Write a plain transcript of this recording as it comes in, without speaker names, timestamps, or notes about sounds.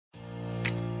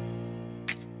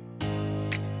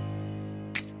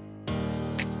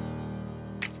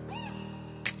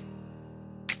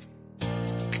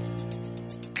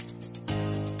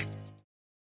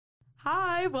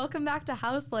Hi, welcome back to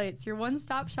House Lights, your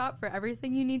one-stop shop for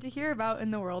everything you need to hear about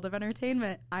in the world of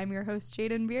entertainment. I'm your host,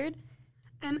 Jaden Beard.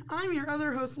 And I'm your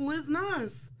other host, Liz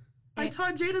Nass. I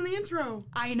taught Jaden the intro.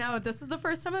 I know, this is the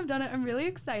first time I've done it. I'm really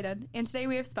excited. And today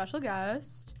we have special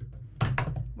guest.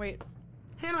 Wait.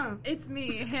 Hannah. It's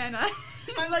me, Hannah.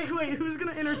 Wait, who's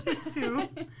going to introduce you?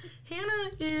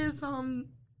 Hannah is,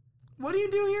 what do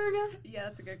you do here again? Yeah,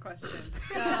 that's a good question.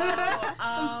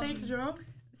 Some fake joke?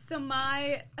 So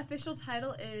my official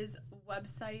title is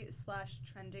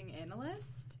website/trending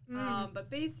analyst. But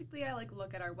basically I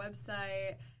look at our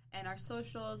website and our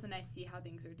socials and I see how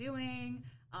things are doing.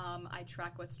 I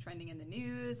track what's trending in the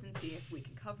news and see if we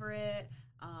can cover it.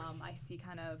 I see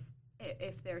kind of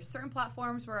if there's certain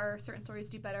platforms where certain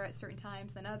stories do better at certain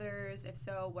times than others. If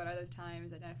so, what are those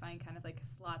times? Identifying kind of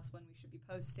slots when we should be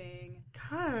posting.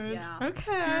 God. Yeah.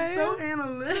 Okay. You're so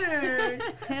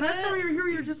analytics. Hannah, last time you were here,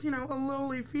 you're just, a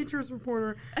lowly features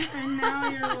reporter. And now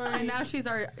you're and now she's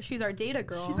our data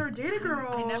girl. She's our data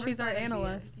girl. She's our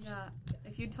analyst. Yeah.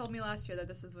 If you'd told me last year that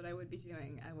this is what I would be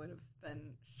doing, I would have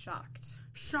been shocked.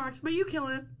 Shocked, but you kill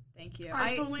it. Thank you.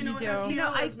 I totally know.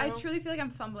 I truly feel like I'm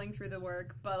fumbling through the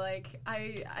work, but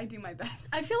I do my best.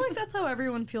 I feel like that's how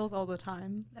everyone feels all the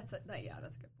time. That's a good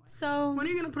point. So when are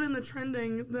you gonna put in the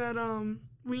trending that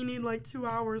we need 2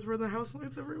 hours worth of house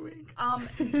lights every week?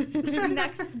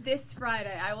 This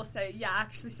Friday, I will say, yeah,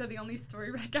 actually, so the only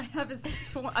story rec I have is a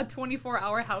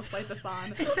 24-hour house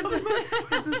lights-a-thon.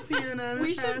 It's a CNN.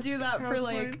 We should do that for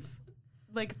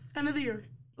end of the year.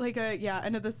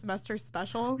 End of the semester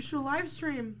special. We should live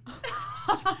stream.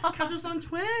 Catch us on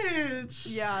Twitch.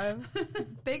 Yeah.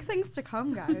 Big things to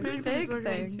come, guys. Big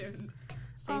things.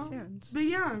 Stay tuned. But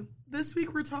yeah, this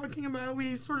week we're talking about,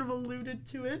 we sort of alluded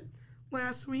to it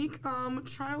last week,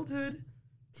 childhood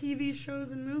TV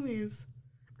shows and movies.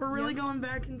 We're really going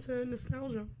back into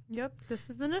nostalgia. Yep, this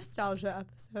is the nostalgia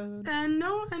episode. And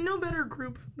no better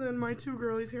group than my two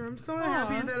girlies here. I'm so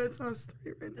happy that it's us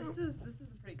three right now. This is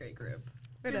a pretty great group.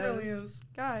 It really is.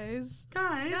 Guys.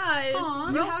 Aw,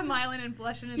 you're all smiling and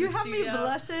blushing in the studio. You have me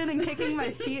blushing and kicking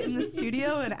my feet in the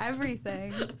studio and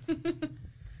everything.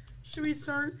 Should we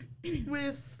start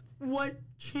with what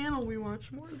channel we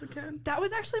watched more as a kid? That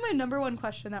was actually my number one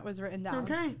question that was written down.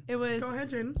 Okay. It was, go ahead,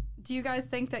 Jaden. Do you guys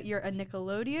think that you're a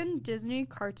Nickelodeon, Disney,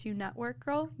 Cartoon Network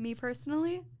girl? Me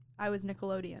personally, I was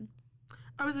Nickelodeon.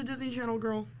 I was a Disney Channel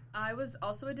girl. I was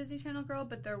also a Disney Channel girl,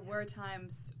 but there were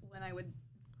times when I would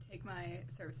take my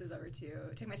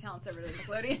talents over to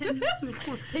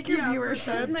Nickelodeon. Take your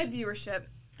viewership. My viewership.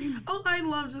 Oh, I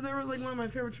loved it. They were one of my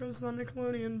favorite shows on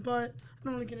Nickelodeon, but I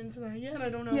don't want to get into that yet. I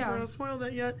don't know if we're going to spoil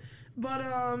that yet.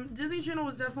 But Disney Channel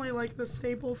was definitely the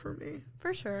staple for me.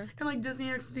 For sure. And Disney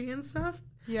XD and stuff.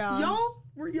 Yeah.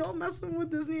 Were y'all messing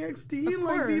with Disney XD? Of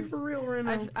course. Be for real right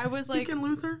now. I was Zeke and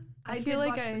Luther? I feel did like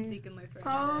watch I some Zeke and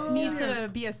Luther. need to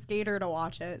be a skater to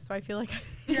watch it, so I feel like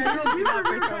we were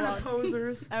kind of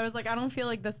posers. I was I don't feel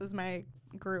like this is my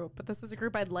group, but this is a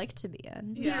group I'd like to be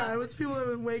in. Yeah, it was people that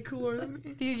were way cooler than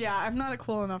me. Yeah, I'm not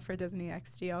cool enough for Disney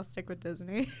XD. I'll stick with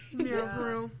Disney. Yeah, for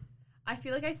real. I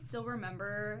feel like I still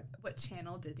remember what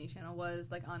channel Disney Channel was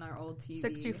on our old TV.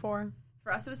 64.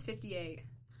 For us, it was 58.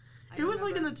 It was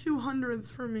in the 200s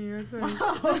for me, I think.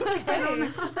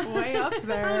 Okay. Way up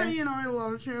there. I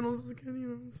love channels as a kid,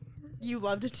 You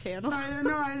loved a channel? I have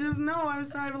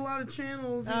a lot of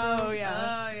channels. Oh,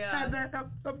 yeah. Had that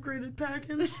upgraded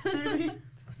package, maybe.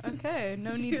 Okay,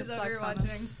 no need to flex on watching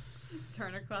us.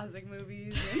 Turner Classic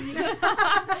Movies.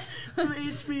 Some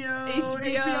HBO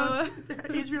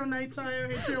Nighttime,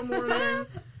 HBO Morning.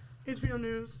 HBO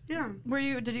News. Yeah.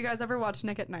 Did you guys ever watch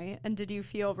Nick at Night? And did you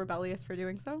feel rebellious for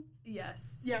doing so?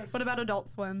 Yes. What about Adult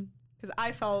Swim? Because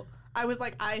I was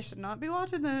I should not be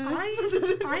watching this.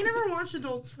 I never watched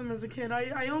Adult Swim as a kid.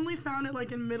 I only found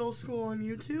it in middle school on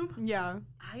YouTube. Yeah.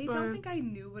 I don't think I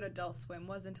knew what Adult Swim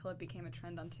was until it became a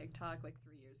trend on TikTok 3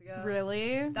 years ago.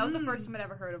 Really? That was the first time I'd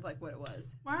ever heard of what it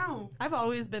was. Wow. I've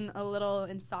always been a little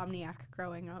insomniac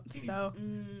growing up, so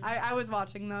I was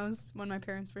watching those when my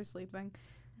parents were sleeping.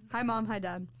 Hi, Mom. Hi,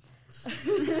 Dad.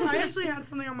 I actually had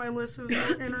something on my list. It was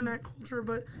more internet culture,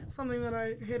 but something that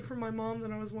I hid from my mom that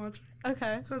I was watching.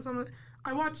 Okay. So it's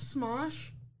I watched Smosh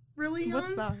really young.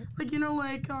 What's that?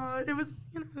 It was,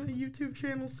 a YouTube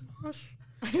channel, Smosh.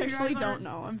 I actually don't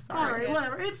know. I'm sorry. All right,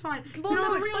 whatever. It's fine. Well,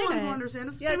 the real ones will understand.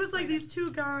 Yeah, it was these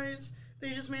two guys.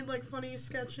 They just made funny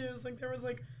sketches. There was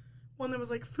one that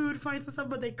was food fights and stuff,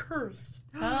 but they cursed.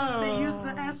 Oh. They used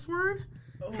the S word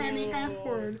and the F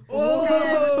word.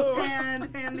 Oh.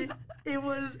 And it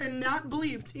was, and not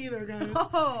bleeped either, guys.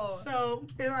 Oh. So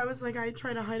I was like, I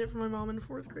tried to hide it from my mom in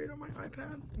 4th grade on my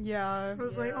iPad. Yeah. So I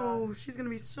was like, oh, she's gonna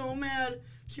be so mad.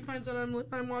 She finds out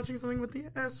I'm watching something with the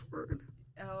S word.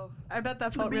 Oh. I bet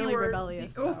that felt B really word.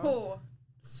 rebellious. Oh.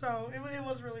 So it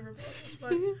was really rebellious.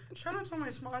 But shout out to all my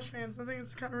Smosh fans. I think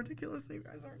it's kind of ridiculous that you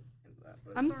guys aren't into that.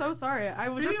 But I'm it's so alright. sorry.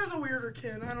 Maybe I was a weirder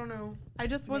kid. I don't know. I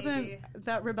just wasn't Maybe.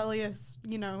 that rebellious,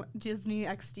 Disney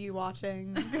XD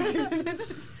watching.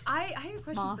 I have a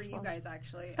question Smosh for you one. guys,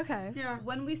 actually. Okay. Yeah.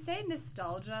 When we say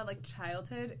nostalgia, like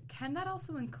childhood, can that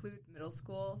also include middle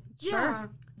school? Yeah.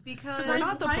 Because We're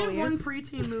not the I have one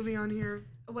police. preteen movie on here.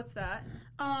 what's that?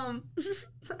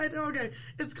 Okay.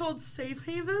 It's called Safe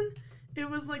Haven. It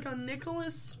was like a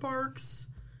Nicholas Sparks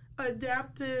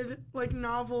adapted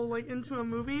novel into a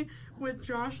movie with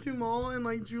Josh Duhamel and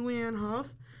Julianne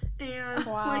Hough. And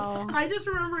Wow. I just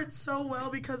remember it so well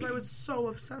because I was so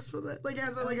obsessed with it.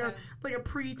 As a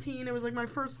preteen, it was my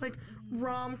first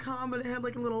rom-com, but it had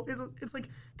a little it's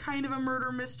kind of a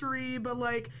murder mystery, but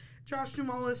Josh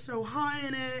Duhamel is so high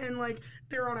in it, and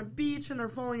they're on a beach and they're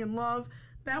falling in love.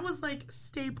 That was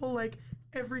staple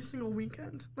every single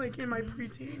weekend in my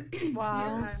preteen.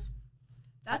 Wow. years.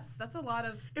 That's a lot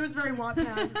of. It was very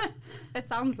Wattpad. It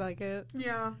sounds like it.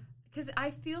 Yeah. Because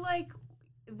I feel like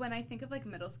when I think of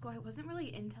middle school, I wasn't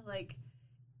really into I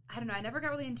don't know, I never got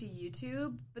really into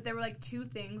YouTube, but there were 2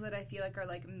 things that I feel are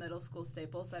middle school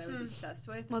staples that I was obsessed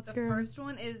with. Let's the go. first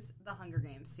one is the Hunger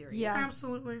Games series. Yes.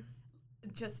 Absolutely.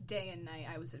 Just day and night,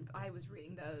 I was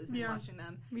reading those and Yeah. watching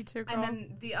them. Me too, girl. And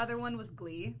then the other one was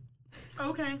Glee.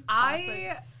 Okay.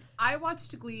 I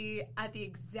watched Glee at the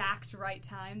exact right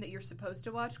time that you're supposed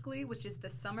to watch Glee, which is the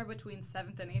summer between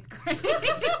 7th and 8th grade.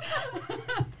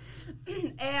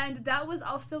 And that was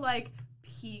also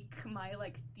peak my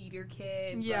theater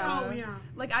kid. Yeah. Oh, yeah.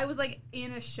 I was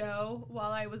in a show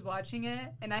while I was watching it,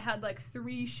 and I had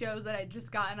 3 shows that I'd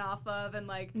just gotten off of, and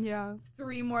Yeah.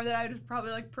 3 more that I was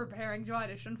probably preparing to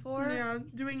audition for. Yeah,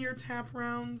 doing your tap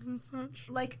rounds and such.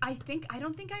 I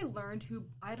don't think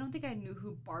I knew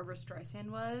who Barbara Streisand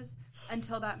was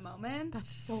until that moment. That's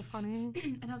so funny.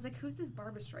 And I was like, who's this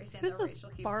Barbara Streisand Who's that this Rachel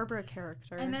keeps... Barbara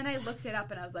character? And then I looked it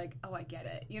up and I was like, oh, I get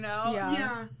it, Yeah.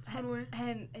 Yeah, totally.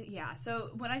 And yeah, so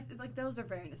when I, those are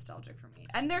very nostalgic for me.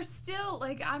 And they're still,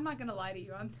 I'm not gonna lie to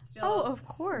you, I'm still... Oh, of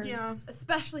course. Yeah.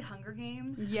 Especially Hunger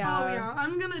Games. Yeah. Oh, yeah.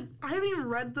 I haven't even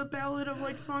read the Ballad of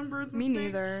Songbirds and Me Snakes,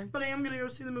 neither. but I am going to go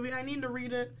see the movie. I need to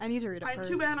read it. I need to read it first.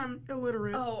 Too bad I'm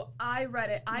illiterate. Oh, I read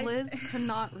it. Liz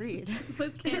cannot read.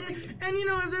 Liz can't read. And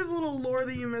if there's a little lore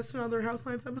that you missed in other House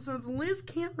Lights episodes, Liz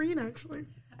can't read, actually.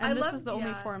 And this love- is the only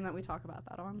yeah. forum that we talk about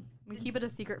that on. We keep it a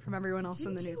secret from everyone else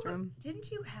in the newsroom.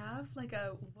 Didn't you have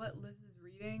a what Liz is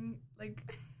reading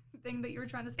thing that you were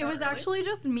trying to It start? was actually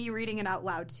just me reading it out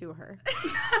loud to her.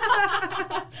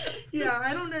 Yeah,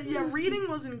 I don't know. Yeah, reading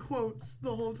was in quotes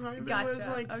the whole time. Gotcha. It was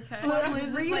Okay. what Liz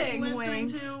is Reading, listening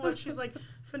wink. to, what she's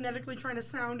phonetically trying to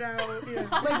sound out. Yeah.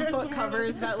 Book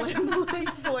covers that Liz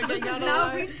likes looking This at has a now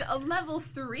lot. reached a level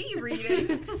 3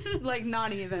 reading.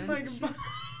 Not even.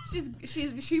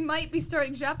 She might be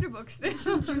starting chapter books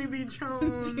soon. Johnny B.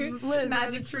 Jones. Liz.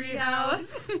 Magic Tree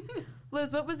House.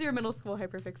 Liz, what was your middle school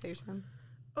hyperfixation?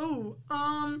 Oh,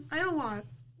 I had a lot.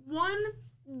 One,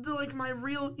 my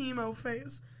real emo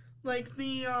phase.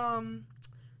 The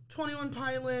 21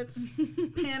 Pilots,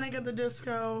 Panic at the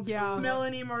Disco, Yeah.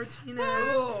 Melanie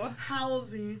Martinez, Ooh.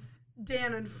 Halsey,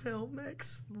 Dan and Phil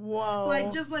mix. Whoa.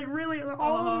 Really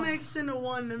all mixed into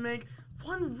one to make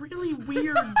one really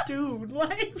weird dude.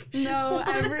 No,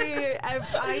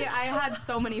 I had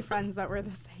so many friends that were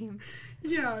the same.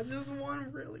 Yeah, just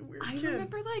one really weird I kid.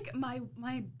 remember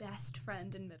my best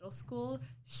friend in middle school,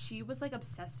 she was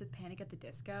obsessed with Panic at the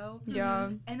Disco.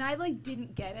 Yeah. And I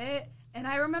didn't get it. And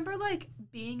I remember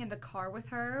being in the car with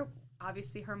her.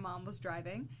 Obviously her mom was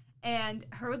driving. And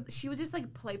she would just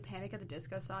play Panic at the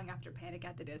Disco song after Panic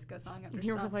at the Disco song after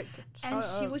You were song. like, And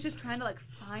shut she up. was just trying to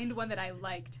find one that I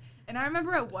liked. And I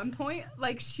remember at one point,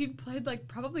 she'd played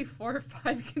probably 4 or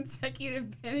 5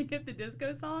 consecutive Panic at the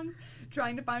Disco songs,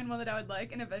 trying to find one that I would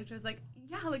like. And eventually I was like,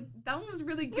 yeah, that one was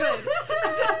really good.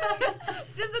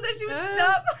 just so that she would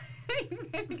stop playing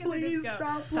Panic at the Please Disco.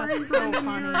 stop playing so Brendan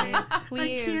funny. Urie.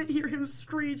 Please. I can't hear him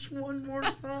screech one more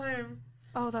time.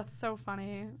 Oh, that's so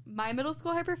funny. My middle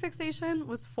school hyperfixation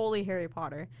was fully Harry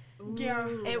Potter. Yeah.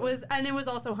 It was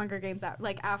also Hunger Games.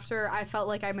 After I felt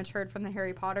like I matured from the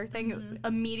Harry Potter thing,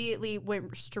 immediately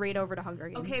went straight over to Hunger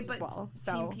Games. Okay, but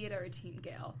so. Team Peeta or Team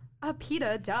Gale?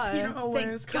 Peeta, duh. Peter always,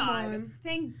 Thank come God. on.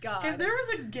 Thank God. If there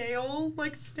was a Gale,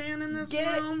 like, stand in this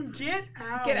room, get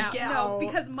out. Get out. Get No, out.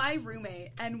 because my roommate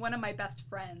and one of my best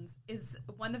friends is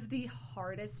one of the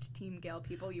hardest Team Gale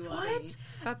people you will meet.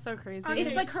 That's so crazy. Okay,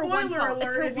 It's like her spoiler one fault. alert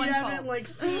It's her if one you fault. haven't, like,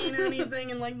 seen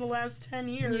anything in, like, the last 10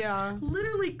 years. Yeah.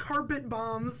 Literally carpet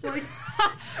bombs, like,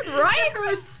 Right?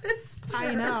 her sister.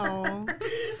 I know.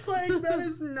 Like, that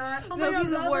is not... Oh No, my God,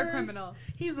 he's a war mothers. criminal.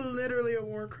 He's literally a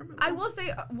war criminal. I will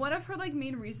say one of her like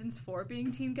main reasons for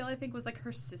being Team Gale, I think, was like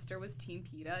her sister was Team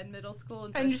Peeta in middle school,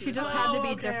 and so And she she was, just like, had to be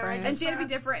okay, different. and she had to be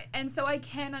different, and so I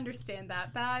can understand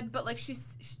that bad, but like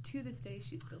she's to this day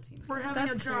she's still Team Gale. We're having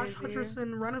That's a Josh crazy.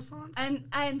 Hutcherson renaissance.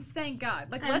 And thank God.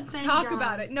 Like, And let's thank talk God.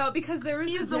 about it. No, because there was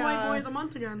He's this the white Yeah. boy of the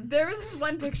month again. there was this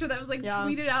one picture that was like Yeah.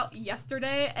 tweeted out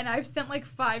yesterday, and I've sent like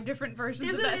 5 different versions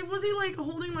Was of this. he like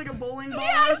holding like a bowling ball or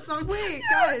Yes! something? Wait,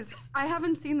 guys, I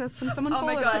haven't seen this. Can someone Oh pull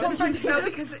my it God! up? No, They just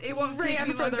because it won't take ran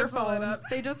me for long their to pull it up. phones.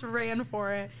 They just ran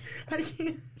for it. I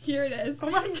can't. Here it is. Oh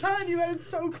my God, you had it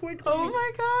so quickly. Oh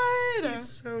my god. He's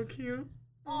so cute.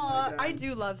 Aw, God. I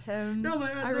do love him. No,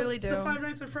 but I really do. The Five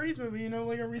Nights at Freddy's movie, you know,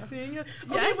 like, are we seeing it?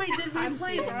 Yes. Okay, wait, did we I'm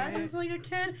play seeing that it. as, like, a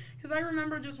kid? Because I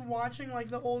remember just watching, like,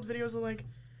 the old videos of, like,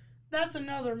 that's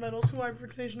another middle school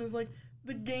hyperfixation is, like,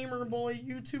 the Gamer Boy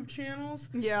YouTube channels.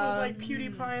 Yeah. It was, like,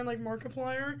 PewDiePie and, like,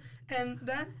 Markiplier. And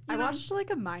that, I you know, watched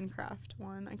like a Minecraft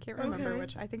one. I can't remember Okay.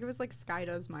 which. I think it was like Sky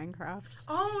Does Minecraft.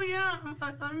 Oh, yeah,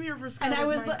 I'm here for And I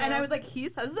Skylar's was like, he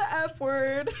says the F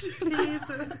word.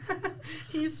 Minecraft.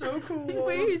 He's so cool.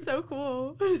 Wait, he's so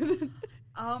cool.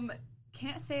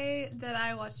 Can't say that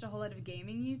I watched a whole lot of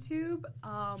gaming YouTube.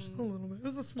 Just a little bit. It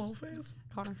was a small face.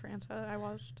 Connor Franta, I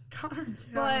watched. Connor,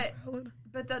 But- valid.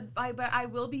 But I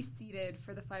will be seated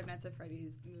for the Five Nights at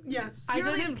Freddy's movie. Yes. I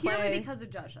Purely didn't play. purely because of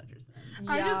Josh Hutcherson.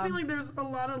 I just feel like there's a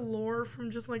lot of lore from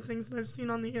just like things that I've seen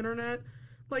on the internet.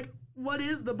 Like, what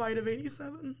is the Bite of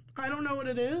 87? I don't know what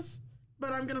it is,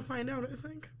 but I'm gonna find out, I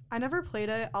think. I never played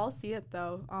it. I'll see it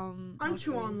though. I'm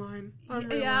mostly. too online. I'm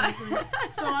Yeah. realizing.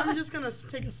 So I'm just gonna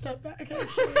take a step back,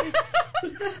 actually.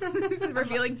 This is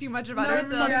revealing too much about No, it's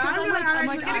ourselves. yeah, I'm like, I'm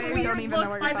like, I getting weird don't even know looks.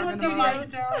 what I you're just talking do about.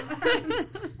 mic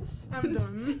down. I'm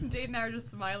done. Jade and I are just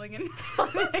smiling and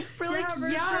We're like, Yeah, for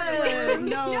yeah, sure.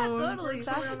 no, Yeah, totally. We're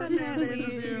totally on the same page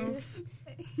as definitely.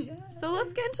 you. yeah. So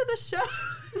let's get into the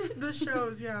show. The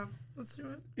shows, yeah. Let's do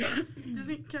it.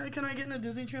 Disney. Can I get into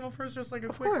Disney Channel first? Just like a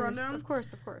quick rundown. Of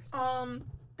course, of course. And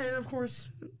of course,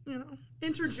 you know,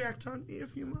 interject on me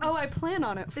if you must. Oh, I plan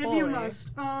on it fully. If you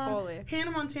must. Fully.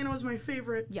 Hannah Montana was my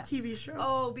favorite Yes. TV show.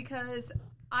 Oh, because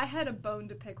I had a bone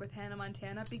to pick with Hannah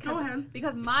Montana Go ahead.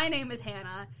 because my name is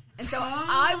Hannah, and so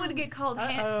I would get called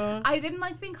Hannah. Uh-oh. I didn't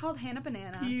like being called Hannah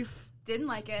Banana. Beef. Didn't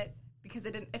like it because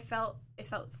it felt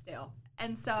stale,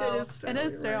 and so It is stale. It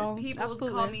is you're stale. people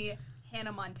Absolutely. would call me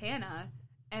Hannah Montana,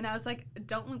 and I was like,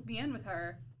 don't loop me in with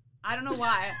her. I don't know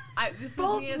why. This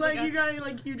was me as Like, like a, you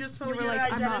got you just felt You like were an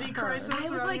like, I'm not identity her. crisis. I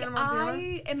was around like, Hannah Montana.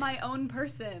 I am my own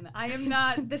person. I am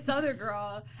not this other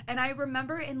girl. And I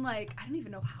remember in like, I don't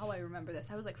even know how I remember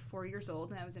this. I was like 4 years old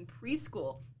and I was in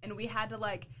preschool and we had to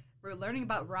like, we were learning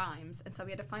about rhymes. And so we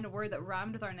had to find a word that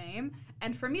rhymed with our name.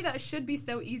 And for me, that should be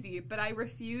so easy. But I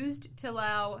refused to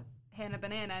allow Hannah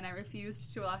Banana and I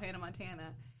refused to allow Hannah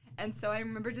Montana. And so I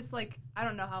remember just like, I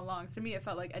don't know how long. To me, it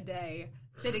felt like a day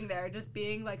sitting there just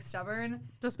being like stubborn.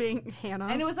 Just being Hannah.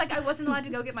 And it was like I wasn't allowed to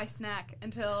go get my snack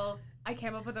until I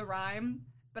came up with a rhyme,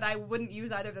 but I wouldn't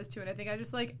use either of those two. And I think I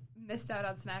just like missed out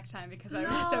on snack time because I was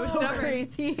so so stubborn.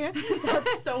 crazy.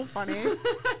 That's so funny.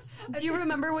 Do you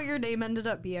remember what your name ended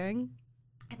up being?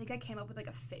 I think I came up with like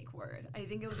a fake word. I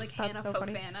think it was like That's Hannah so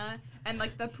funny. Fofana, and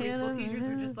like the preschool Hannah teachers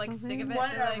were just like sick of it. So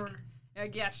Whatever.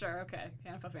 like, yeah, sure, okay,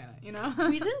 Hannah Fofana, you know.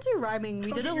 We didn't do rhyming. We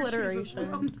Go did get your shoes as well.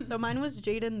 alliteration. So mine was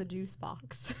Jaden the Juice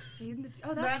Box,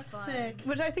 Oh, That's fun. sick.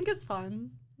 which I think is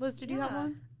fun. Liz, did you have Yeah.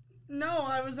 one? No,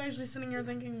 I was actually sitting here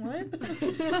thinking, what?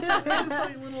 It's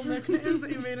like little nicknames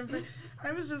that you made him pick.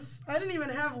 I didn't even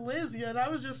have Liz yet. I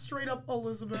was just straight up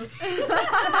Elizabeth.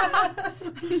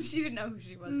 She didn't know who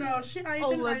she was. No, I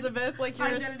didn't. Elizabeth, like you're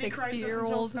a Identity crisis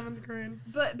until 60-year-old. 7th grade.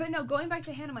 But no, going back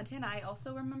to Hannah Montana, I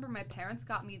also remember my parents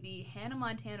got me the Hannah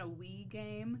Montana Wii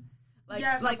game. Like,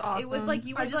 Yes, like that's it was awesome. like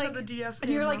you I would just like. had the DS game.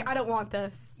 And you're now. like, I don't want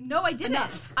this. No, I didn't.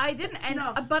 Enough. I didn't. And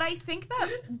Enough. but I think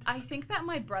that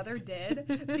my brother did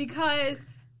because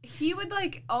he would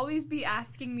like always be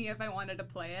asking me if I wanted to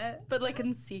play it, But like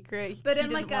in secret. but in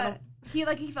like he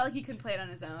felt like he couldn't play it on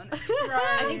his own.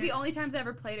 Right. I think the only times I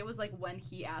ever played it was like when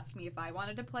he asked me if I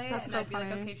wanted to play it, That's and so I'd be like,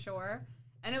 funny. okay, sure.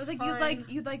 And it was like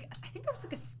you'd like I think there was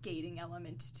like a skating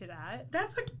element to that.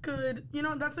 That's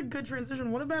a good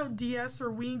transition. What about DS or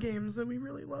Wii games that we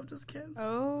really loved as kids?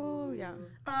 Oh, yeah.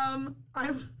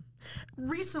 I've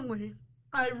recently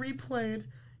I replayed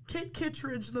Kit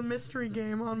Kittredge, the mystery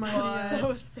game on my DS.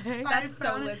 So sick. That's I found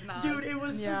so it- Liz Nas. Dude, it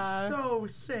was Yeah. so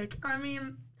sick. I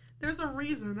mean, there's a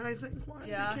reason, I think, why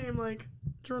Yeah. it became, like,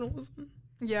 journalism.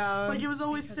 Yeah. Like, it was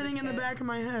always Because sitting of in the Kit. back of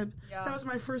my head. Yeah. That was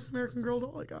my first American Girl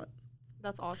doll I got.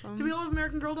 That's awesome. Do we all have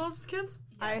American Girl dolls as kids?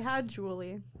 I Yes. had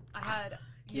Julie. I had.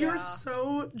 You're Yeah.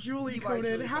 so Julie You are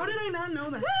coded. Julie How coded. did I not know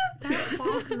that? That's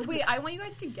bonkers. Wait, I want you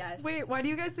guys to guess. Wait, why do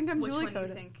you guys think I'm which Julie one do you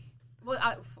coded? think? Well,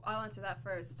 I'll answer that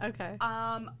first. Okay.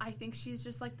 I think she's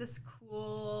just like this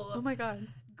cool Oh my god.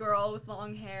 girl with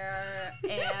long hair,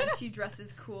 and she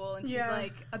dresses cool, and she's Yeah.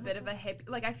 like a bit of a hippie.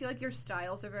 Like I feel like your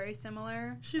styles are very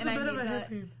similar. She's and a I bit of need a that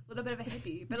hippie. little bit of a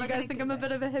hippie. But Do you like guys think I'm a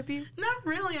bit of a hippie? Not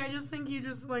really. I just think you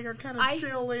just, like, are kind of I-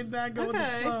 chill, laid back, go with the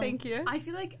Okay, flow. thank you. I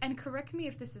feel like, and correct me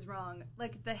if this is wrong,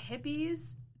 like the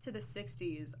hippies to the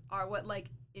 60s are what like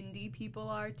indie people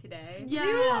are today. Yes.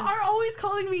 You are always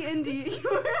calling me indie.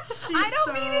 She's I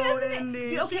don't mean it as so an indie.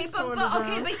 Dude, okay, She's but, so but into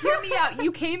okay, that. but hear me out.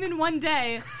 You came in one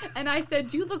day, and I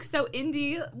said, "You look so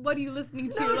indie. What are you listening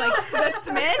to? Like the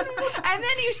Smiths?" And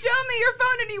then you showed me your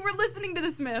phone, and you were listening to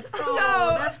the Smiths. Oh,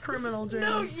 So that's criminal, Jaden.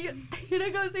 No, here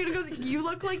it goes. You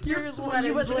look like You're you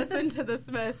sweating, would Jen. listen to the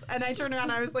Smiths, and I turned around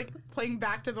and I was like playing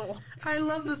Back to the Wall. I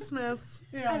love the Smiths.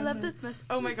 Yeah, I love the Smiths.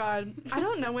 Oh my god. I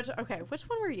don't know which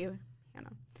one were you,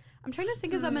 Hannah? I'm trying to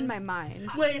think of them in my mind.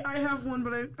 Wait, I have one,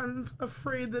 but I'm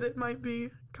afraid that it might be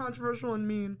controversial and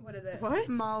mean. what is it? What?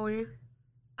 Molly.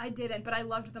 I didn't, but I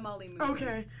loved the Molly movie.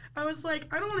 Okay. I was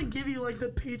like, I don't want to give you, like, the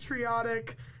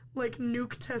patriotic, like,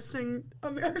 nuke testing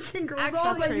American Girl Actually,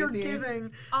 doll that's that you're crazy.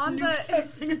 giving. On Nuke the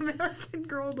testing American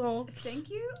Girl doll. thank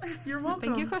you. You're welcome.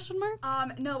 Thank you, question mark?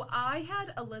 No, I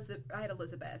had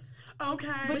Elizabeth. Okay.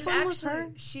 Which Which one actually, was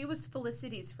her? she was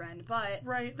Felicity's friend, but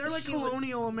Right. They're like She was-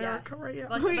 colonial America, yes. right? Yeah.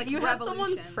 Like- Wait, you had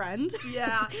someone's Revolution. friend?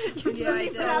 yeah, You yeah, I didn't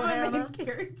even did. have a main Hannah.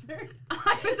 character.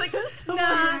 I was like, Someone's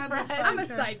nah, friend. I'm a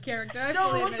side character. I No,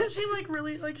 fully wasn't admit. she, like,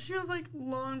 really, like, she was, like,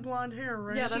 long blonde hair,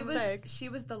 right? Yeah, she that's was sick. she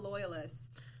was the loyalist.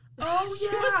 Oh, She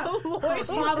yeah. was a Her loyalist.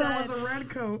 She father said- was a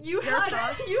redcoat. You Your had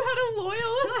father- you had a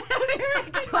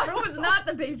loyalist. So I was not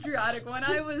the patriotic one.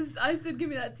 I said, give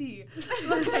me that tea.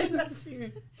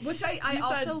 Which I You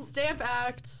also said stamp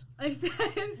act. I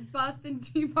said Boston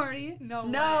Tea Party. No,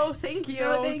 No, way. thank you.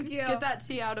 No, thank you. Get that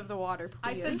tea out of the water, please.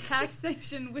 I said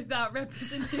taxation without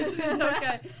representation is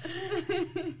okay.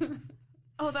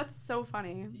 Oh, that's so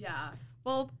funny. Yeah.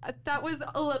 Well, that was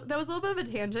a little bit of a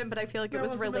tangent, but I feel like it That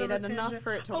was was a bit of a related enough tangent.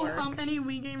 for it to Oh, work. any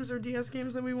Wii games or DS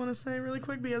games that we want to say really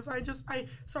quick? Because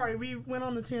sorry, we went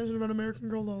on the tangent about American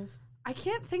Girl dolls. I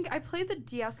can't think. I played the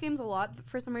DS games a lot, but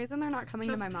for some reason they're not coming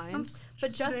to my mind.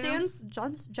 But Just Dance,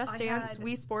 I Dance, had-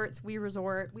 Wii Sports, Wii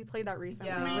Resort. We played that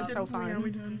recently. Yeah. It was so fun. Yeah, we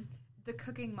did. The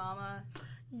Cooking Mama.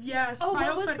 Yes, Oh, I what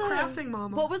also was had the- Crafting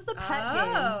Mama. What was the pet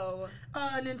game? Oh.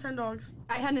 Nintendogs.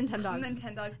 I had Nintendogs.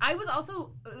 Nintendogs. I was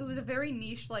also, it was a very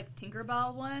niche, like,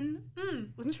 Tinkerbell one.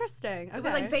 Interesting. Okay. It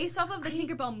was, like, based off of the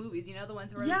Tinkerbell movies, you know, the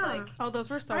ones where Yeah. it was, like, Oh, those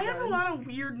were so I good. have a lot of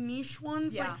weird niche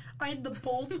ones. Yeah. Like I had the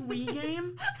Bolt Wii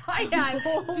game. I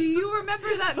had. Do you remember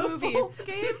that The movie? Bolt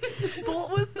game? Bolt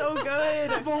was so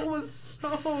good. Bolt was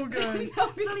so good.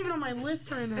 It's not even on my list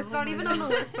right now. It's not even on the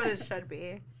list, but it should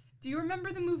be. Do you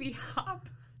remember the movie Hop?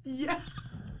 Yeah.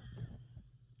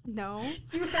 No.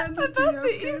 You had the About DS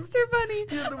the game. Easter Bunny.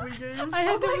 You had the Wii game. I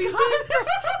had the Wii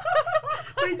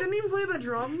game. Wait, didn't even play the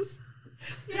drums?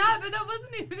 Yeah, but that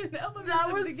wasn't even an element That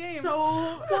of was the game.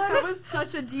 that was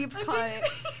such a deep cut.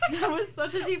 That was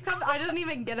such a deep cut. I didn't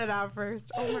even get it at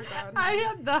first. Oh my god. I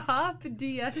had the Hop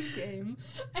DS game,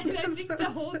 and I That's think so the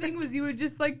whole sick. thing was you would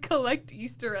just like collect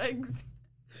Easter eggs.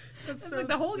 That's It's like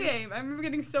the whole game. I remember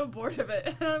getting so bored of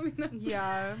it. I don't even know.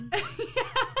 Yeah.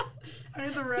 I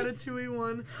had the Ratatouille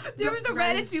one. There was a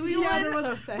Ratatouille Yeah, one. there was.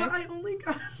 So sick. But I only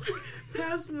got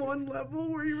past one level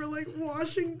where you were like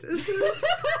washing dishes.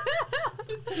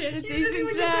 You Sanitation didn't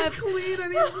even get chef. to clean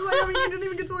anything. Like, I mean, you didn't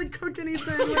even get to like cook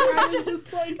anything. Like, I was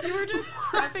just like You were just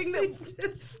prepping washing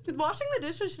the washing the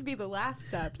dishes should be the last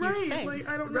step. You'd Right, think. like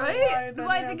I don't know Right? why that Well,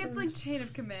 I think it's happened. like chain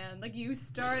of command. Like you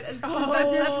start as Oh.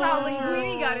 that's how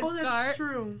Linguini got his Oh, that's start.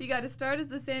 true. He got to start as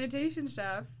the sanitation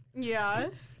chef. Yeah.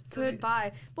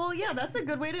 Goodbye. Well, yeah, that's a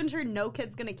good way to ensure no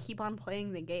kid's gonna keep on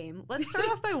playing the game. Let's start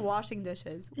off by washing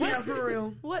dishes. Yeah, for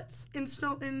real. What?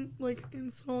 Installing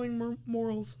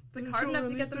morals. It's hard enough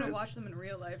to get them to watch them in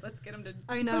real life. Let's get them to.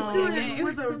 I know. Let's do it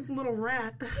with a little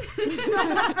rat.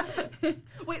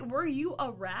 Wait, were you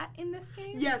a rat in this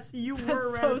game? Yes, you That's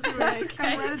were so Ratatouille. sick.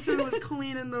 And Ratatouille was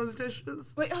cleaning those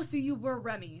dishes. Wait, so you were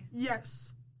Remy.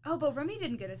 Yes. Oh, but Remy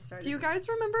didn't get his start. Do you guys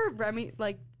remember Remy,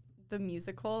 like, the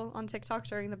musical on TikTok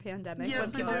during the pandemic? Yes,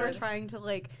 when people were trying to,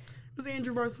 like... It was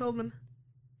Andrew Barth Feldman.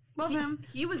 Love him.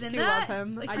 He was in Do that? love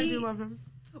him. Like, I do love him.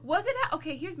 Was it...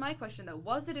 Okay, here's my question, though.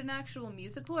 Was it an actual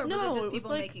musical, or was it just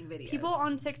people making videos? People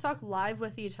on TikTok live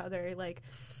with each other, like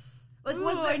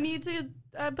was there... I need to...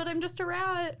 but I'm just a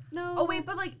rat. No. Oh,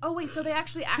 wait, so they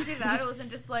actually acted it out? It wasn't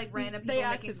just, like, random people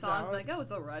making songs, out. like, oh, it's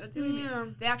a Ratatouille. Yeah.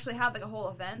 They actually had, like, a whole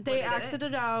event. They acted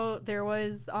it out. There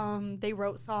was, they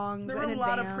wrote songs There were in a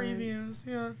lot of advance. previews,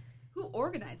 yeah. Who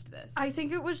organized this? I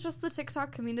think it was just the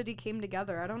TikTok community came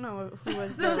together. I don't know who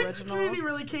was The the TikTok original. community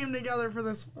really came together for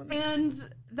this one. And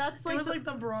that's like it was like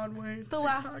the Broadway. the TikTok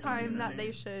last time community. that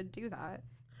they should do that.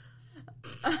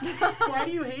 Why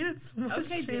do you hate it so much,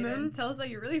 Okay, Jaden, tell us how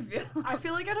you really feel. I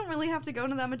feel like I don't really have to go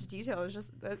into that much detail. It's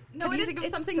just No, can you think of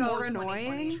something more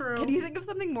annoying? True. Can you think of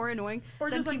something more annoying Or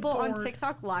than just, like, people on bored.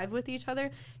 TikTok live with each other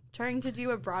trying to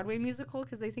do a Broadway musical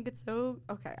because they think it's so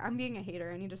okay? I'm being a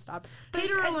hater. I need to stop.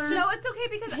 Hater alert. No, it's okay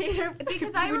because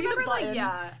I We need a remember like button.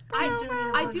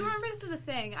 I do remember this was a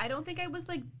thing. I don't think I was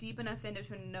like deep enough into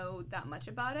to know that much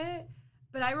about it,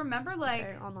 but I remember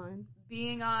like online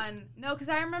being on because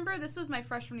I remember this was my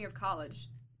freshman year of college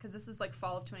because this was like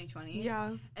fall of 2020.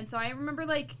 Yeah, and so I remember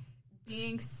like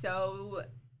being so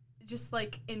just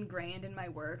like ingrained in my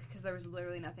work because there was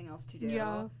literally nothing else to do.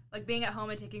 Yeah. Like being at home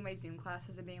and taking my Zoom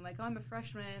classes and being like, oh, I'm a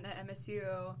freshman at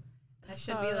MSU. I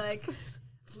should be like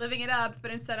living it up,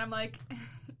 but instead I'm like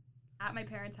at my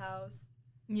parents' house.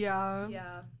 Yeah.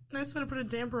 Yeah. I just want to put a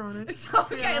damper on it. So,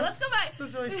 okay, Yeah. let's go back.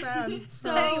 That's really sad.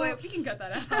 So anyway, we can cut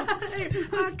that out. Hey,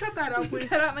 cut that out, please.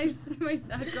 Cut out my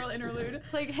sad girl interlude.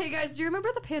 It's like, hey guys, do you remember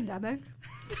the pandemic?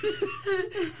 Do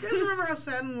you guys remember how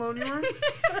sad and alone you were?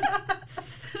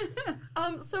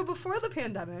 So before the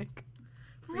pandemic,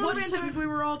 Before the pandemic, we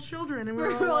were all children and we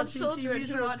were all watching TV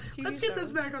shows. Let's get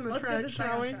this back on the track,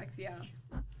 shall we? Yeah.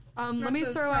 let me Not to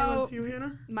throw silence out you,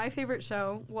 Hannah. my favorite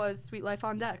show was Sweet Life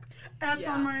on Deck. That's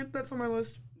Yeah. on my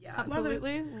list. Yeah.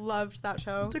 Absolutely loved that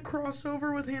show. The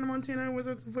crossover with Hannah Montana and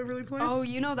Wizards of Waverly Place. Oh,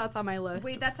 you know that's on my list.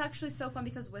 Wait, that's actually so fun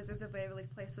because Wizards of Waverly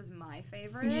Place was my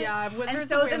favorite. Yeah, Wizards and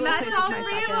so of then Waverly that's Place all is my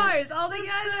three of second. ours all That's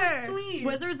together. so sweet.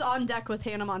 Wizards on Deck with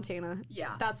Hannah Montana.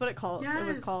 Yeah. That's what it was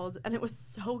Yes. called, and it was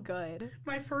so good.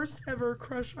 My first ever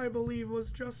crush, I believe,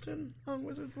 was Justin on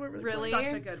Wizards of Waverly Really? Place.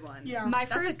 Such a good one. Yeah. My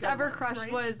That's a first good ever one, crush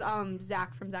right? was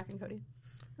Zach from Zach and Cody.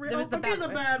 It was the bad boy.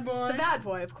 bad boy. The bad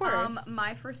boy, of course.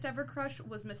 My first ever crush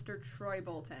was Mr. Troy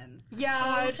Bolton.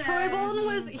 Yeah, Okay. Troy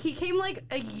Bolton he came like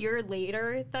a year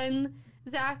later than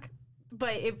Zach.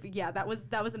 But that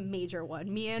was a major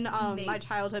one. Me and my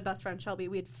childhood best friend Shelby,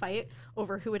 we'd fight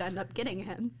over who would end up getting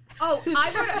him. Oh,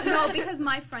 because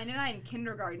my friend and I in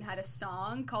kindergarten had a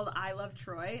song called "I Love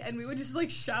Troy," and we would just like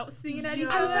shout singing at each Yeah.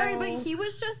 I'm other. sorry, but he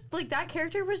was just like that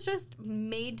character was just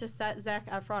made to set Zac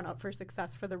Efron up for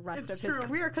success for the rest It's of his true.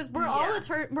 career because we're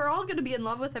Yeah. we're all gonna be in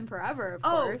love with him forever. Of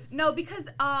Oh course. no, because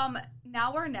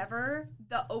Now or Never,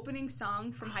 the opening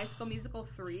song from High School Musical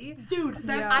 3. Dude,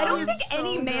 that Yeah. song I don't is think so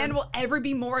any man good. will ever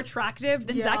be more attractive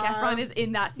than Zac Yeah. Efron is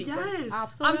in that sequence. Yes.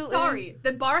 Absolutely. I'm sorry.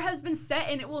 The bar has been set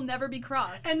and it will never be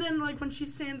crossed. And then, like, when she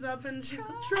stands up and she's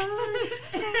like, try.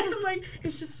 And, like,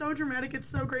 it's just so dramatic. It's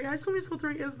so great. High School Musical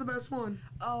 3 is the best one.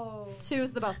 Oh.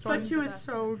 2's the best So one. 2 is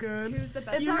so good. 2's the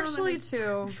best. It's You know actually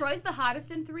that- 2. Troy's the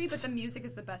hottest in 3, but the music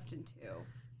is the best in 2.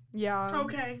 Yeah.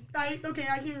 Okay. I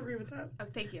can agree with that. Oh,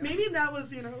 thank you. Maybe that was,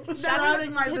 That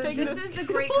my tipping vision. This is the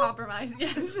great compromise.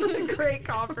 Yes. This is a great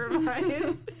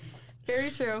compromise. Very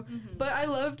true. Mm-hmm. But I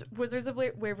loved Wizards of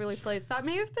Waverly Place. That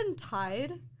may have been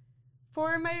tied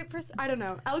for my first. I don't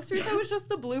know. Alex Russo was just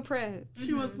the blueprint,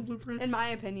 She was the blueprint. in my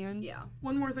opinion. Yeah.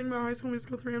 One more thing about High School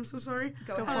Musical 3, I'm so sorry.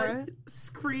 Go Go ahead. for it.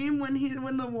 Scream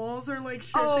when the walls are like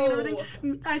shifting and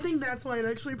everything. I think that's why it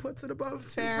actually puts it above 2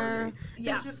 Fair. for me.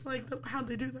 Yeah. It's just like how'd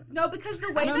they do that? No, because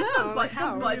the way don't that know, like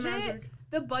how?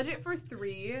 the budget for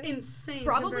 3 Insane.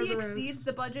 probably compared to the exceeds rest.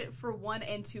 the budget for 1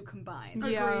 and 2 combined.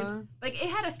 Yeah. Like it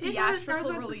had a It had- theatrical I was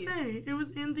about release. to say, it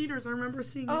was in theaters. I remember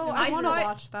seeing Oh, it. I I want to saw it-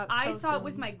 watch that. I so saw it soon.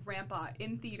 with my grandpa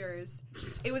in theaters.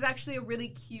 It was actually a really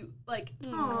cute, like,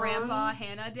 Aw. grandpa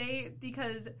Hannah date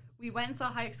because we went and saw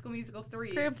High School Musical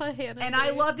 3. Grandpa Hannah. And I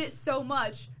loved it so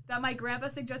much that my grandpa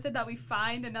suggested that we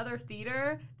find another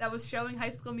theater that was showing High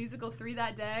School Musical 3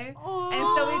 that day. Aww. And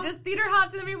so we just theater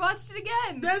hopped and then we watched it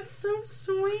again. That's so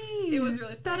sweet. It was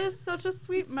really sweet. That is such a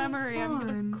sweet So memory. I'm gonna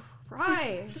fun.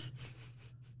 cry.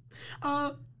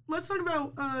 Let's talk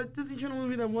about Disney Channel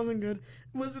movie that wasn't good.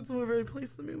 Wizards of Waverly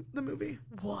Place, the movie.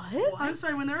 What? I'm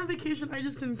sorry, when they're on vacation, I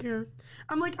just didn't care.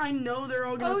 I'm like, I know they're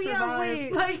all gonna Oh, yeah, survive.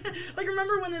 wait. Like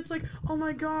remember when it's like, oh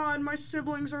my god, my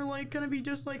siblings are like gonna be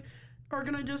just like, are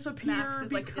gonna disappear Max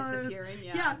is like because disappearing,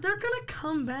 yeah. they're gonna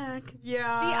come back.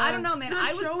 Yeah. See, I don't know, man. The I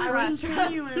show was is stressed.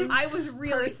 continuing. I was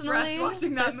really stressed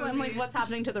watching that movie. I'm like, what's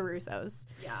happening to the Russos?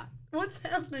 Yeah. What's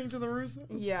happening to the Russos?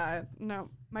 Yeah, no.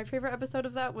 My favorite episode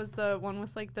of that was the one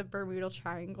with like the Bermuda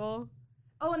Triangle.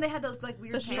 Oh, and they had those like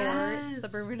weird The pants. shorts. The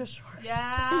Bermuda shorts.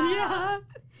 Yeah. Yeah.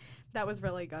 That was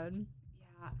really good.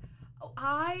 Yeah.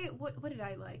 Oh, what did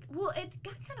I like? Well, it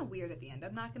got kind of weird at the end.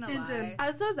 I'm not gonna It lie. did.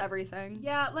 As does everything.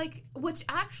 Yeah, like, which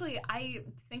actually I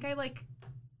think I like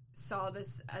saw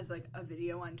this as like a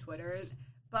video on Twitter,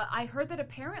 but I heard that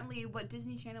apparently what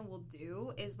Disney Channel will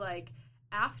do is like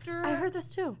after I heard this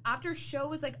too. after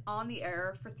show is like on the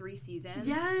air for 3 seasons,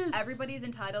 Yes. everybody's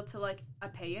entitled to like a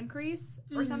pay increase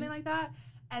or something like that.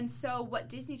 And so what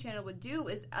Disney Channel would do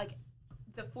is like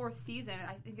the 4th season,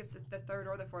 I think it's the 3rd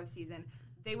or the 4th season,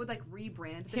 they would like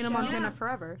rebrand the Hannah show. Montana Yeah.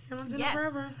 Forever. Hamilton Yes.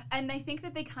 forever. And I think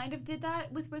that they kind of did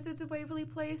that with Wizards of Waverly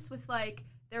Place with like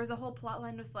there was a whole plot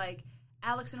line with like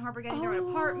Alex and Harper getting their own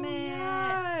apartment.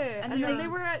 Yeah. And And then then they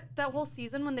were at that whole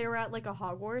season when they were at like a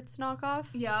Hogwarts knockoff.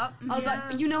 Yep. Oh, Yeah.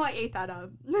 that, you know I ate that up.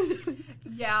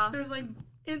 Yeah. There's like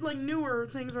newer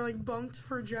things are like bunked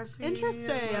for Jesse.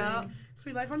 Interesting. And, Yeah. like,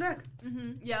 Sweet Life on Deck.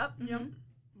 Mm-hmm. Yep. Yep.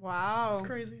 Wow. It's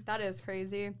crazy. That is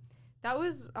crazy. That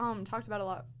was talked about a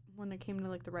lot when it came to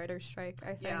like the writers' strike, I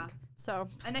think. Yeah. So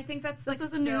And I think that's this like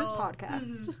is a news still-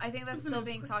 podcast. I think that's It's a still news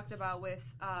being podcast. talked about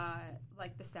with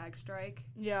like the SAG strike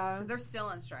Yeah. because they're still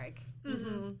on strike,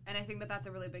 Mm-hmm. and I think that that's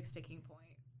a really big sticking point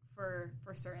for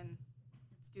certain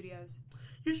studios.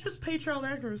 You should just pay child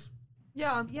actors.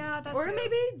 Yeah. Yeah, that's Or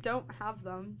maybe don't have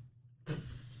them.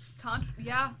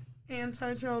 yeah.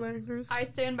 Anti-child actors. I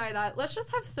stand by that. Let's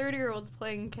just have 30-year-olds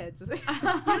playing kids. You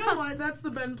know what? That's the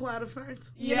Ben Platt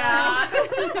effect. Yeah.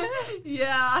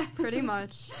 Yeah. Pretty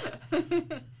much.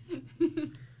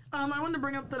 I wanted to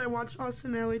bring up that I watched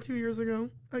Austin Alley 2 years ago.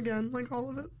 Again, like all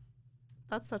of it.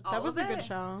 That All was of a good it?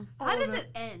 show. All How of does it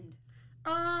end?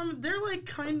 They're like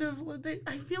kind of.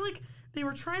 I feel like they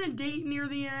were trying to date near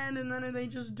the end, and then they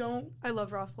just don't. I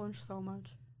love Ross Lynch so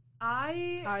much.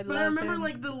 I But I remember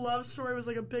like the love story was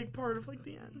like a big part of like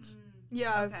the end.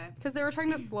 Yeah. Okay. Because they were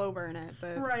trying to slow burn it,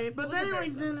 but Right, but was then a it very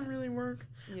like slow didn't really work.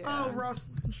 yeah. Oh, Ross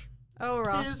Lynch. Oh,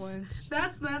 Ross His- Lynch.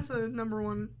 That's a number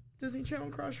one Disney Channel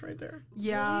crush right there.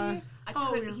 Yeah. Really? I Oh,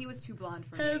 couldn't. yeah. He was too blonde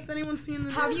for Has me. anyone seen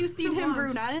the? Have you seen him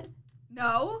brunette?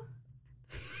 No.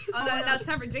 Oh, now it's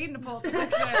time for Jaden to pull up the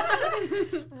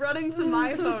picture. Running to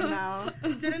my phone now.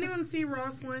 Did anyone see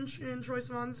Ross Lynch in Troye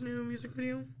Sivan's new music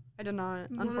video? I did not,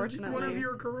 unfortunately. One of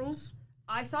your girls.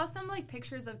 I saw some like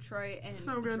pictures of Troy in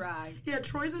So good. drag. Yeah,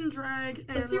 Troy's in drag,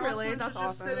 and Is he Ross really? Lynch That's is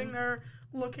just awesome. sitting there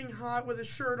looking hot with his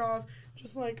shirt off,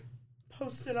 just like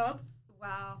posted up.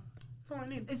 Wow. That's all I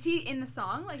need. Is he in the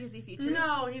song? Like, is he featured?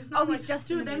 No, he's not. Oh, he's like,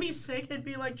 just in dude. the That'd be music. sick. It'd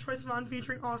be like Troye Sivan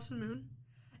featuring Austin Moon.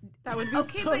 That would be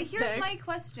Okay, so but here's sick. my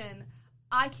question.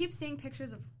 I keep seeing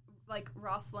pictures of like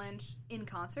Ross Lynch in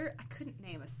concert. I couldn't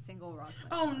name a single Ross Lynch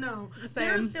Oh song. no.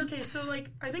 Same. Okay, so like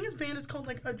I think his band is called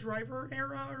like A Driver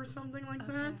Era or something like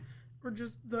that, Okay. or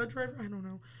just The Driver. I don't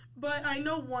know, but I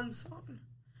know one song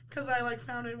because I like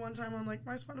found it one time on like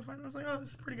my Spotify and I was like, oh, this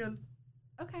is pretty good.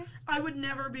 Okay. I would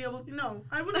never be able to. No,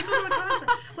 I wouldn't go to a concert.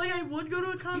 Like I would go to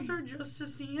a concert just to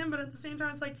see him, but at the same time,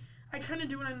 it's like I kind of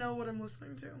do when I know what I'm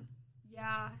listening to.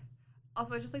 Yeah.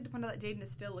 Also, I'd just like to point out that Jaden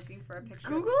is still looking for a picture.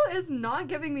 Google is not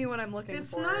giving me what I'm looking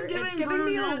It's for. not giving, it's giving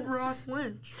me brunette Ross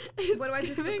Lynch. it's What do I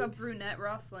just giving- look up? Brunette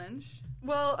Ross Lynch.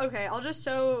 Well, okay, I'll just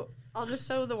show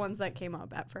the ones that came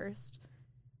up at first.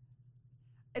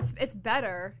 It's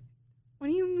better. What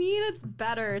do you mean it's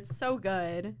better? It's so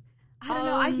good. I don't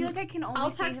know. I feel like I can only I'll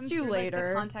see text him you through, like, later.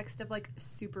 the context of like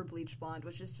super bleach blonde,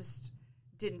 which is just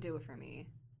didn't do it for me.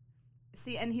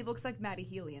 See, and he looks like Maddie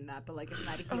Healy in that, but like if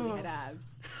Maddie Healy had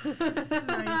abs.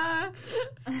 Nice.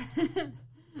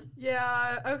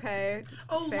 Yeah, okay.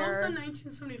 Oh, Fair. love the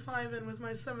 1975 in with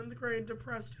my 7th grade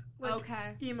depressed like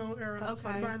Okay. emo era. That's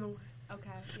funny. By the way, Okay.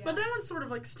 Yeah. but that one sort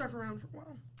of like stuck around for a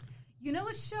while. You know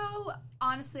what show,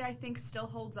 honestly, I think still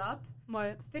holds up?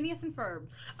 What? Phineas and Ferb.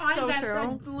 So true.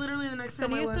 Like, literally the next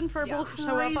time I Phineas and list. Ferb Yeah. will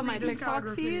show up on my Crazy TikTok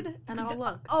discography. feed, and I'll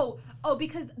look. Oh,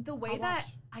 because the way I'll that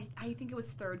watch. I think it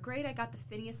was 3rd grade. I got the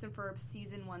Phineas and Ferb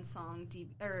season 1 song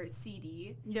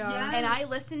CD. Yeah. Yes. And I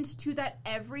listened to that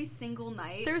every single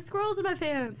night. There's squirrels in my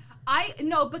pants.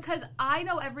 No, because I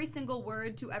know every single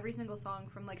word to every single song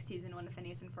from like season 1 of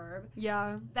Phineas and Ferb.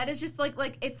 Yeah. That is just like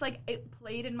it's like it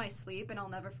played in my sleep and I'll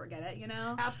never forget it, you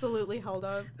know? Absolutely held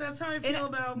up. That's how I feel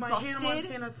about my Busted. Hannah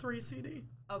Montana 3 CD.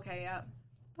 Okay, yeah.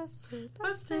 Busted.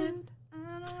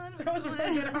 That was a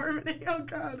really good harmony. Oh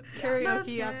God. Karaoke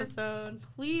Busted. episode.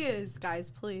 Please, guys,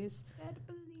 please.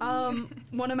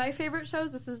 One of my favorite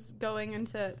shows, this is going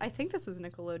into, I think this was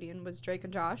Nickelodeon, was Drake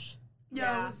and Josh.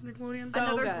 Yeah, it was Nickelodeon. So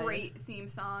Another good. great theme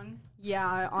song.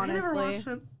 Yeah, honestly. I never watched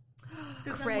it.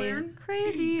 Is that weird?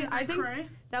 Crazy. Is I that think cray?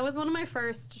 that was one of my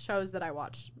first shows that I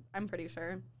watched. I'm pretty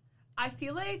sure. I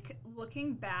feel like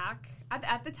looking back,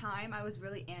 at the time, I was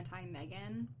really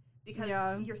anti-Megan because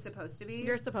you're supposed to be.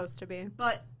 You're supposed to be.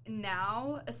 But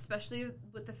now, especially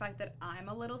with the fact that I'm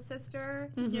a little sister,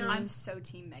 I'm so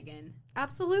team Megan.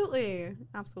 Absolutely.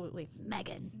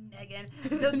 Megan.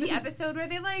 The episode where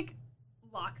they like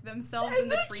lock themselves in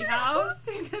the treehouse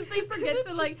because they forget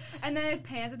to like, and then it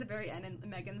pans at the very end and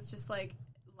Megan's just like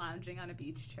lounging on a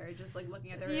beach chair, just like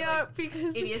looking at their like,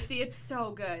 because idiocy. It's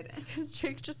so good. Because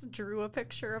Jake just drew a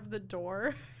picture of the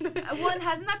door. Well, and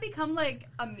hasn't that become like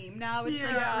a meme now? It's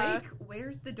like, Drake,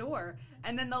 where's the door?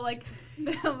 And then they'll like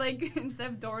instead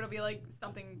of door, it'll be like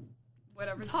something,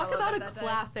 whatever. Talk about a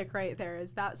classic right there,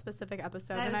 is that specific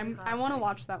episode. That and is a I want to classic.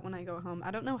 watch that when I go home.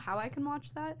 I don't know how I can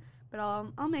watch that, but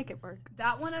I'll make it work.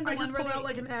 That one and the I one just where pulled they out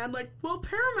like an ad, like, well,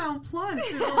 Paramount Plus.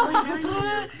 Is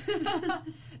only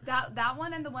that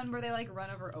one and the one where they like run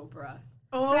over Oprah.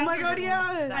 Oh That's my a god, good yeah.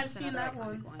 one. That's I've seen another that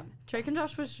iconic one. Drake and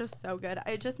Josh was just so good.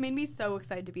 It just made me so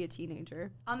excited to be a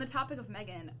teenager. On the topic of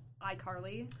Megan,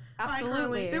 iCarly.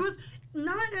 Absolutely. iCarly. It was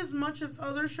not as much as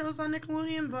other shows on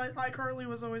Nickelodeon, but iCarly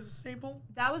was always a staple.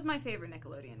 That was my favorite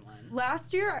Nickelodeon one.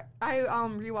 Last year, I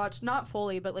rewatched, not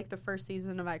fully, but like the first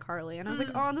season of iCarly, and I was like,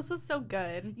 oh, this was so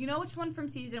good. You know which one from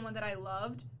season 1 that I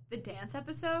loved? The dance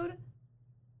episode.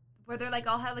 Where they're like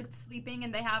all had like sleeping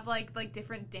and they have like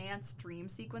different dance dream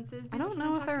sequences. I don't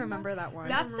know if I remember that one.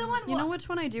 That's the one. You know which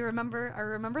one I do remember? I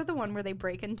remember the one where they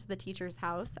break into the teacher's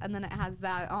house and then it has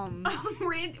that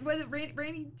was it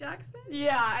Randy Jackson?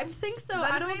 Yeah, I think so. Is that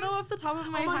I his don't name? know off the top of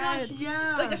my Oh my head. gosh,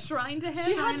 yeah. Like a shrine to him.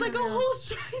 She had like a yeah. whole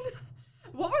shrine.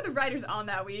 What were the writers on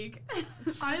that week?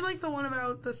 I like the one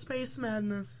about the space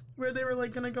madness, where they were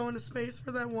like gonna go into space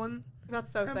for that one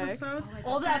That's so sick. episode.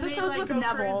 All the And they, episodes like, with go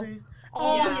Neville. crazy.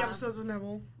 All Yeah. the episodes with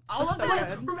Neville. All of So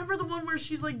that. good. Remember the one where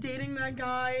she's like dating that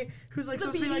guy who's like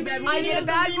The supposed to be like Beanie bad Baby? boy? I did a Yes,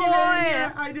 bad the Beanie boy. Baby.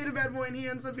 Yeah, I did a bad boy, and he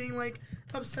ends up being like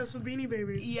obsessed with Beanie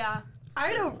Babies. Yeah.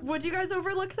 I don't. Would you guys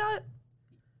overlook that?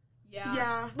 Yeah.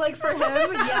 Yeah. Like for him,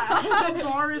 yeah. The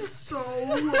bar is so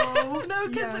low. No,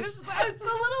 because Yes. it's a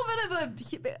little bit of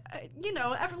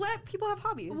a, let people have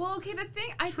hobbies. Well, okay.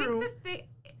 True.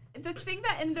 The thing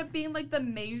that ended up being like the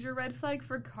major red flag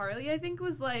for Carly, I think,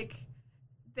 was like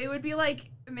they would be like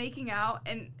making out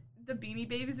and the Beanie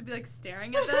Babies would be like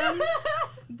staring at them.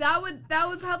 that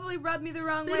would probably rub me the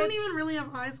wrong They way. don't even really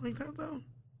have eyes like that though.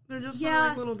 They're just sort Yeah. of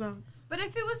like little dots. But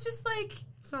if it was just like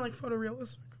It's not like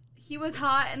photorealistic. he was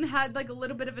hot and had like a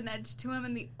little bit of an edge to him,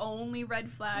 and the only red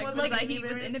flag Was was it that Beanie he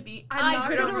was Babies? into beat. I'm not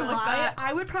could gonna overlook lie. that.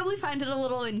 I would probably find it a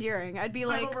little endearing. I'd be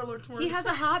I've like, overlooked words. He has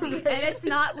a hobby, and it's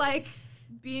not like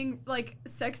being like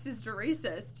sexist or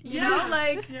racist. You know,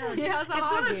 like Yeah. he has a It's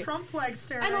hobby. not a Trump flag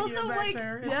staring And at also, you back like,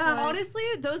 there. It's yeah, like- honestly,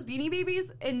 those Beanie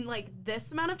Babies in like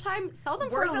this amount of time sell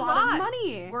them worth for a lot of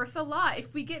money. Worth a lot.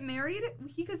 If we get married,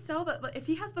 he could sell that. Like, if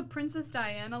he has the Princess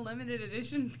Diana limited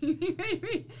edition Beanie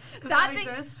Baby, Does that that thing,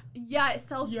 exist? yeah, it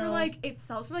sells for Yo. like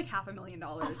 $500,000.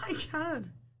 Oh my god.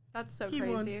 That's so He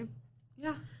crazy.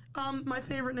 Yeah, My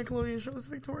favorite Nickelodeon show is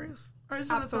Victorious. I just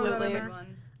want to throw that Absolutely. in good there.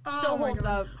 one. Still my holds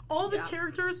God. up. All the Yeah.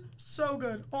 characters, so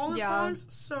good. All the Yeah. songs,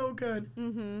 so good.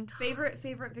 Mm-hmm.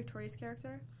 Favorite Victoria's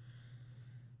character?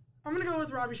 I'm gonna go with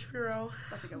Robbie Shapiro.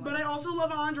 That's a good one. But I also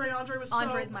love Andre. Andre was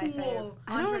Andre's so my cool. fave.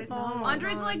 I don't Andre's know.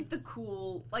 Andre's Oh my like the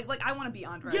cool, like I want to be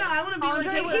Andre. Yeah, I want to be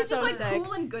Andre like was He's so just like sick.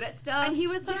 cool and good at stuff. And he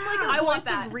was such like Yeah. a I want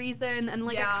voice that. of reason and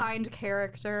like Yeah. a kind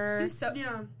character. He's so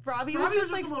Yeah. Robbie Robbie was just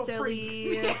was like just a little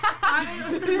silly.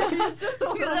 Yeah. He was just a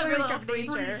He was little a freak little of freak.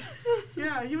 nature.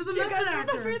 Yeah, he was a Do you method guys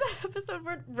actor. remember the episode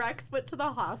where Rex went to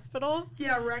the hospital?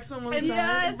 Yeah, Rex almost And died.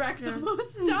 Yes. Rex Yeah.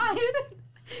 almost died.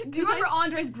 Do you remember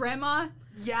Andre's grandma?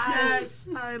 Yes,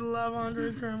 I love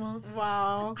Andre's grandma.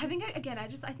 Wow. I think I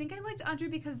think I liked Andre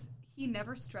because he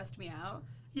never stressed me out.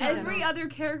 Yeah. Every other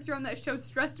character on that show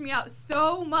stressed me out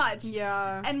so much.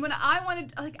 Yeah. And when I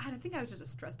wanted, like, I think I was just a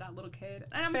stressed out little kid.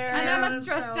 And I'm Fair. a That's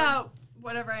stressed valid. out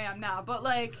whatever I am now. But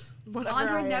like, Whatever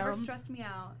Andre I never am. stressed me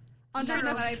out. That's what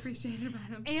I appreciated about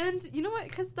him. And you know what?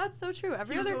 Because that's so true.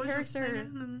 Every other character,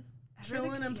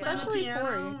 chilling and especially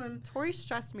Tori. Tori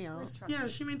stressed me out. Yeah,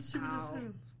 she made stupid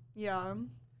decisions. Yeah,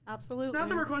 absolutely. Not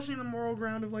that we're questioning the moral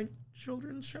ground of like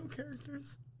children's show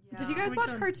characters. Yeah. Did you guys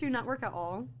watch Cartoon Network at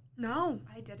all? No,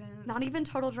 I didn't. Not even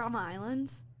Total Drama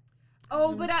Island.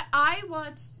 Oh, but I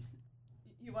watched.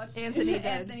 You watched. Anthony did.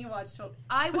 Anthony watched.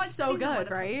 I watched. So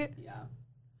good, right?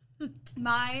 Yeah.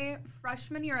 My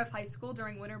freshman year of high school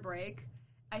during winter break,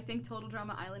 I think Total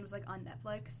Drama Island was like on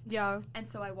Netflix. Yeah. And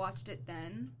so I watched it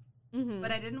then. Mm-hmm.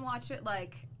 But I didn't watch it,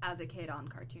 like, as a kid on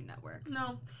Cartoon Network.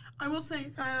 No. I will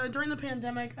say, during the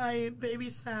pandemic, I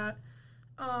babysat,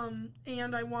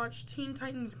 and I watched Teen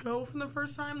Titans Go for the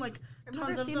first time, like,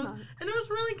 tons of episodes. And it was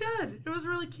really good. It was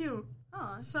really cute.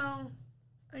 Aw. So,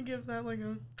 I give that, like,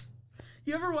 a...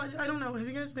 You ever watch... I don't know. Have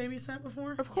you guys babysat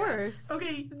before? Of course. Yes.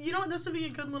 Okay, you know what? This would be a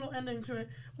good little ending to it.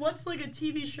 What's, like, a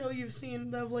TV show you've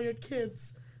seen of, like, a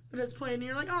kid's that it's played, and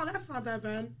you're like, oh, that's not that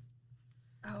bad.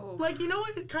 Oh. Like, you know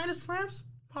what? It kind of slaps?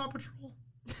 Paw Patrol.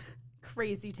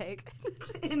 Crazy take. It's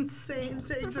an insane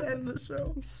take to end the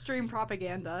show. Extreme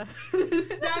propaganda.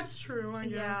 That's true, I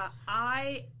guess. Yeah,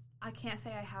 I can't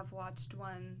say I have watched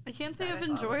one. I can't say I've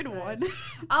enjoyed one.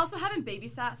 I also haven't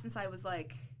babysat since I was,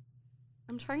 like...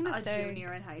 I'm trying to say... a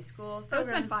junior in high school, so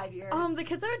it's been 5 years. The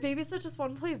kids I would babysit just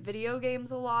want to play video games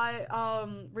a lot.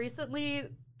 Recently...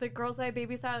 The girls that I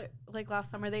babysat, like, last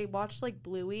summer, they watched, like,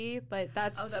 Bluey, but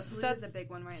that's... Oh, that Bluey is a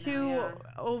big one right too now, yeah.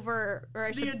 over, or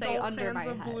I should say under my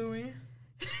head. The adult fans of Bluey.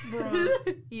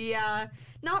 Bruh. Yeah,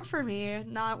 not for me.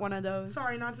 Not one of those.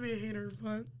 Sorry, not to be a hater,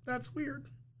 but that's weird.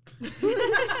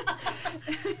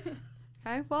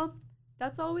 Okay, well,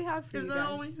 that's all we have for you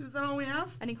guys. Is that all we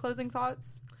have? Any closing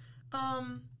thoughts?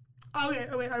 Okay,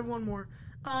 wait, I have one more.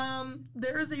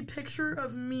 There is a picture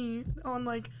of me on,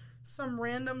 like, some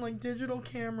random, like, digital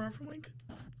camera from, like,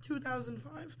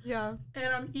 2005. Yeah.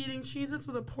 And I'm eating Cheez-Its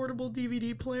with a portable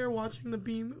DVD player watching the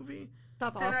Bee Movie.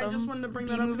 That's awesome. And I just wanted to bring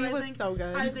that up. Bee Movie was so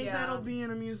good. I think that'll be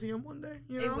in a museum one day.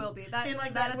 You know? It will be. That is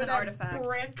with an artifact.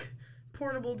 Brick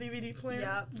portable DVD player.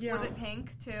 Yep. Yeah. Was it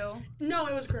pink, too? No,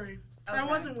 it was gray. Okay. I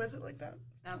wasn't with it like that.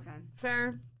 Okay.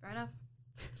 Fair enough.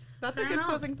 That's a good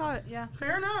closing thought. Yeah.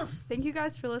 Fair enough. Thank you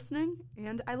guys for listening,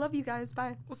 and I love you guys.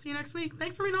 Bye. We'll see you next week.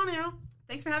 Thanks for being on,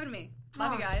 Thanks for having me.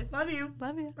 Love you guys. Love you.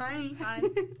 Love you. Bye. Bye.